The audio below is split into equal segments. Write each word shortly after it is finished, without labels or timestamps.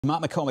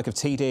Mark McCormick of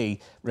TD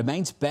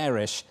remains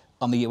bearish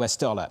on the US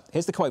dollar.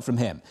 Here's the quote from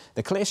him.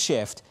 The clear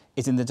shift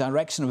is in the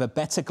direction of a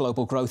better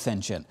global growth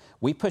engine.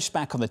 We pushed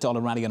back on the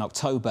dollar rally in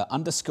October,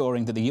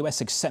 underscoring that the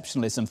US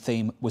exceptionalism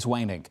theme was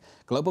waning.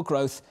 Global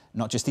growth,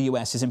 not just the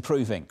US, is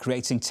improving,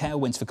 creating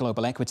tailwinds for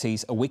global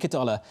equities, a weaker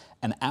dollar,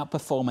 and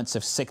outperformance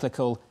of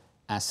cyclical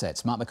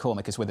assets. Mark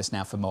McCormick is with us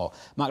now for more.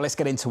 Mark, let's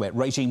get into it.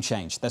 Regime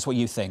change. That's what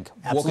you think.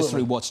 Absolutely. Walk us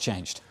through what's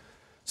changed.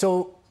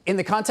 So in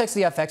the context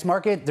of the FX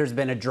market, there's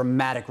been a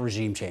dramatic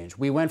regime change.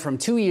 We went from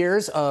 2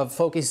 years of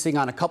focusing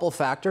on a couple of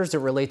factors that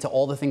relate to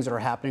all the things that are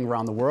happening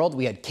around the world.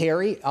 We had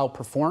carry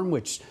outperform,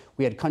 which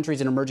we had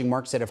countries in emerging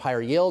markets that have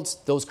higher yields.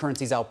 Those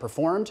currencies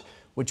outperformed,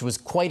 which was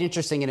quite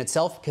interesting in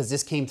itself because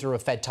this came through a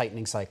Fed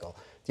tightening cycle.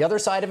 The other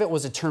side of it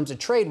was in terms of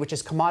trade, which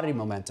is commodity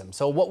momentum.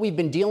 So what we've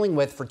been dealing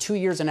with for 2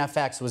 years in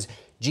FX was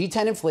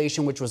G10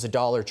 inflation, which was a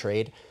dollar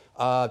trade,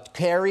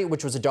 carry,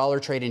 which was a dollar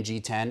trade in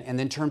G10, and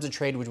then terms of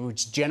trade, which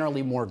was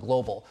generally more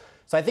global.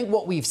 So I think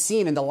what we've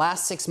seen in the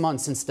last 6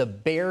 months since the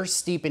bear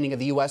steepening of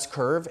the U.S.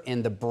 curve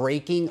and the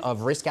breaking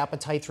of risk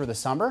appetite through the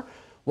summer,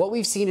 what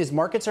we've seen is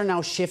markets are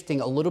now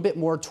shifting a little bit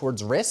more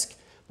towards risk.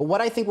 But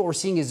what we're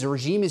seeing is the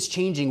regime is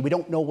changing. We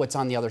don't know what's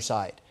on the other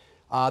side.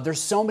 There's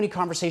so many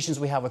conversations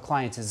we have with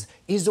clients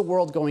is the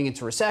world going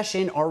into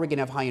recession? Are we going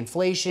to have high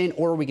inflation?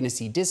 Or are we going to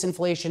see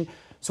disinflation?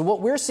 So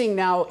what we're seeing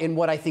now, and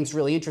what I think is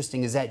really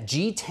interesting, is that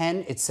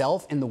G10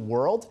 itself in the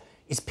world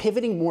is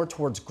pivoting more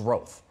towards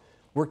growth.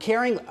 We're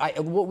carrying,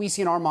 what we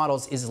see in our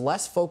models is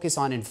less focus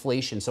on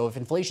inflation. So if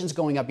inflation's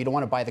going up, you don't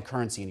want to buy the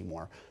currency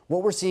anymore.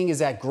 What we're seeing is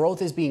that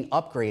growth is being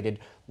upgraded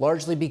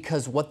largely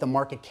because what the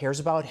market cares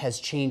about has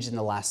changed in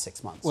the last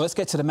 6 months. Well, let's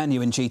get to the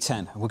menu in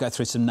G10. We'll go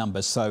through some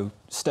numbers. So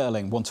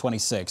sterling,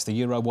 126, the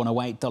euro,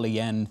 108, dollar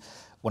yen,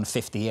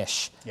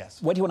 150-ish.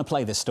 Yes. Where do you want to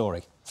play this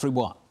story? Through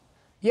what?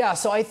 Yeah,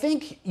 so I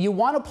think you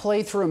want to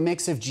play through a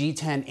mix of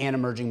G10 and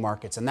emerging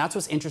markets. And that's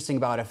what's interesting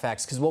about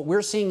FX, because what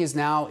we're seeing is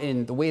now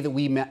in the way that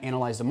we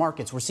analyze the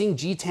markets, we're seeing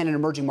G10 and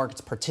emerging markets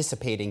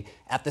participating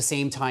at the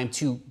same time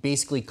to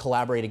basically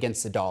collaborate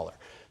against the dollar.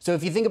 So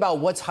if you think about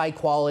what's high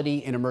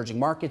quality in emerging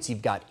markets,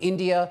 you've got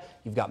India,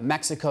 you've got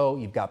Mexico,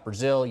 you've got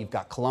Brazil, you've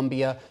got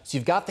Colombia. So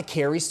you've got the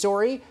carry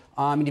story,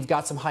 and you've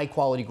got some high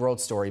quality growth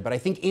story. But I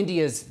think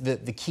India is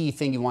the key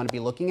thing you want to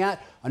be looking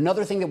at.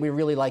 Another thing that we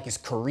really like is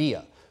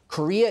Korea.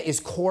 Korea is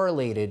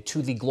correlated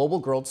to the global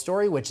growth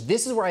story, which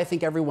this is where I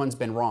think everyone's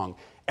been wrong.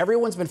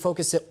 Everyone's been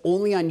focused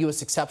only on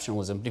U.S.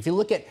 exceptionalism. But if you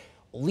look at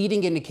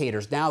leading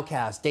indicators,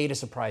 nowcast, data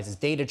surprises,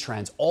 data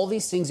trends, all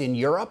these things in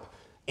Europe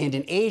and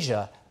in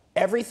Asia,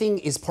 everything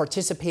is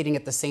participating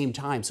at the same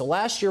time. So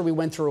last year we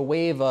went through a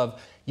wave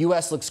of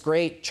U.S. looks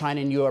great,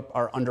 China and Europe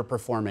are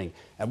underperforming.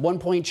 At one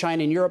point,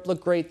 China and Europe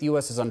look great, the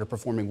U.S. is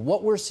underperforming.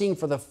 What we're seeing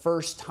for the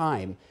first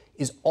time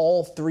is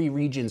all three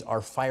regions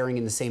are firing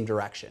in the same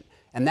direction.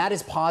 And that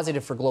is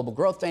positive for global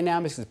growth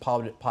dynamics. It's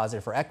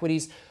positive for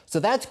equities.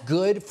 So that's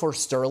good for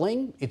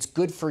sterling. It's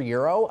good for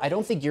euro. I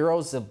don't think euro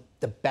is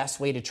the best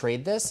way to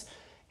trade this.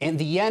 And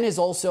the yen is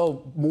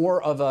also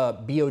more of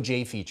a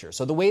BOJ feature.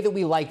 So the way that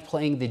we like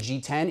playing the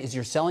G10 is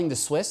you're selling the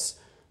Swiss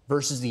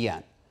versus the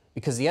yen.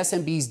 Because the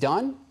SMB's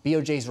done,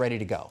 BOJ's ready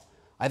to go.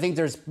 I think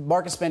there's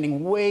market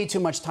spending way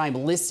too much time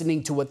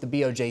listening to what the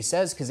BOJ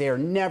says because they are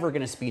never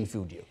going to spoon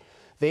feed you.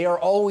 They are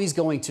always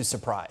going to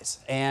surprise.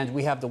 And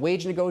we have the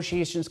wage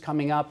negotiations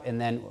coming up,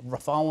 and then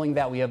following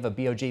that, we have a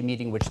BOJ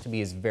meeting, which to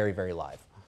me is very, very live.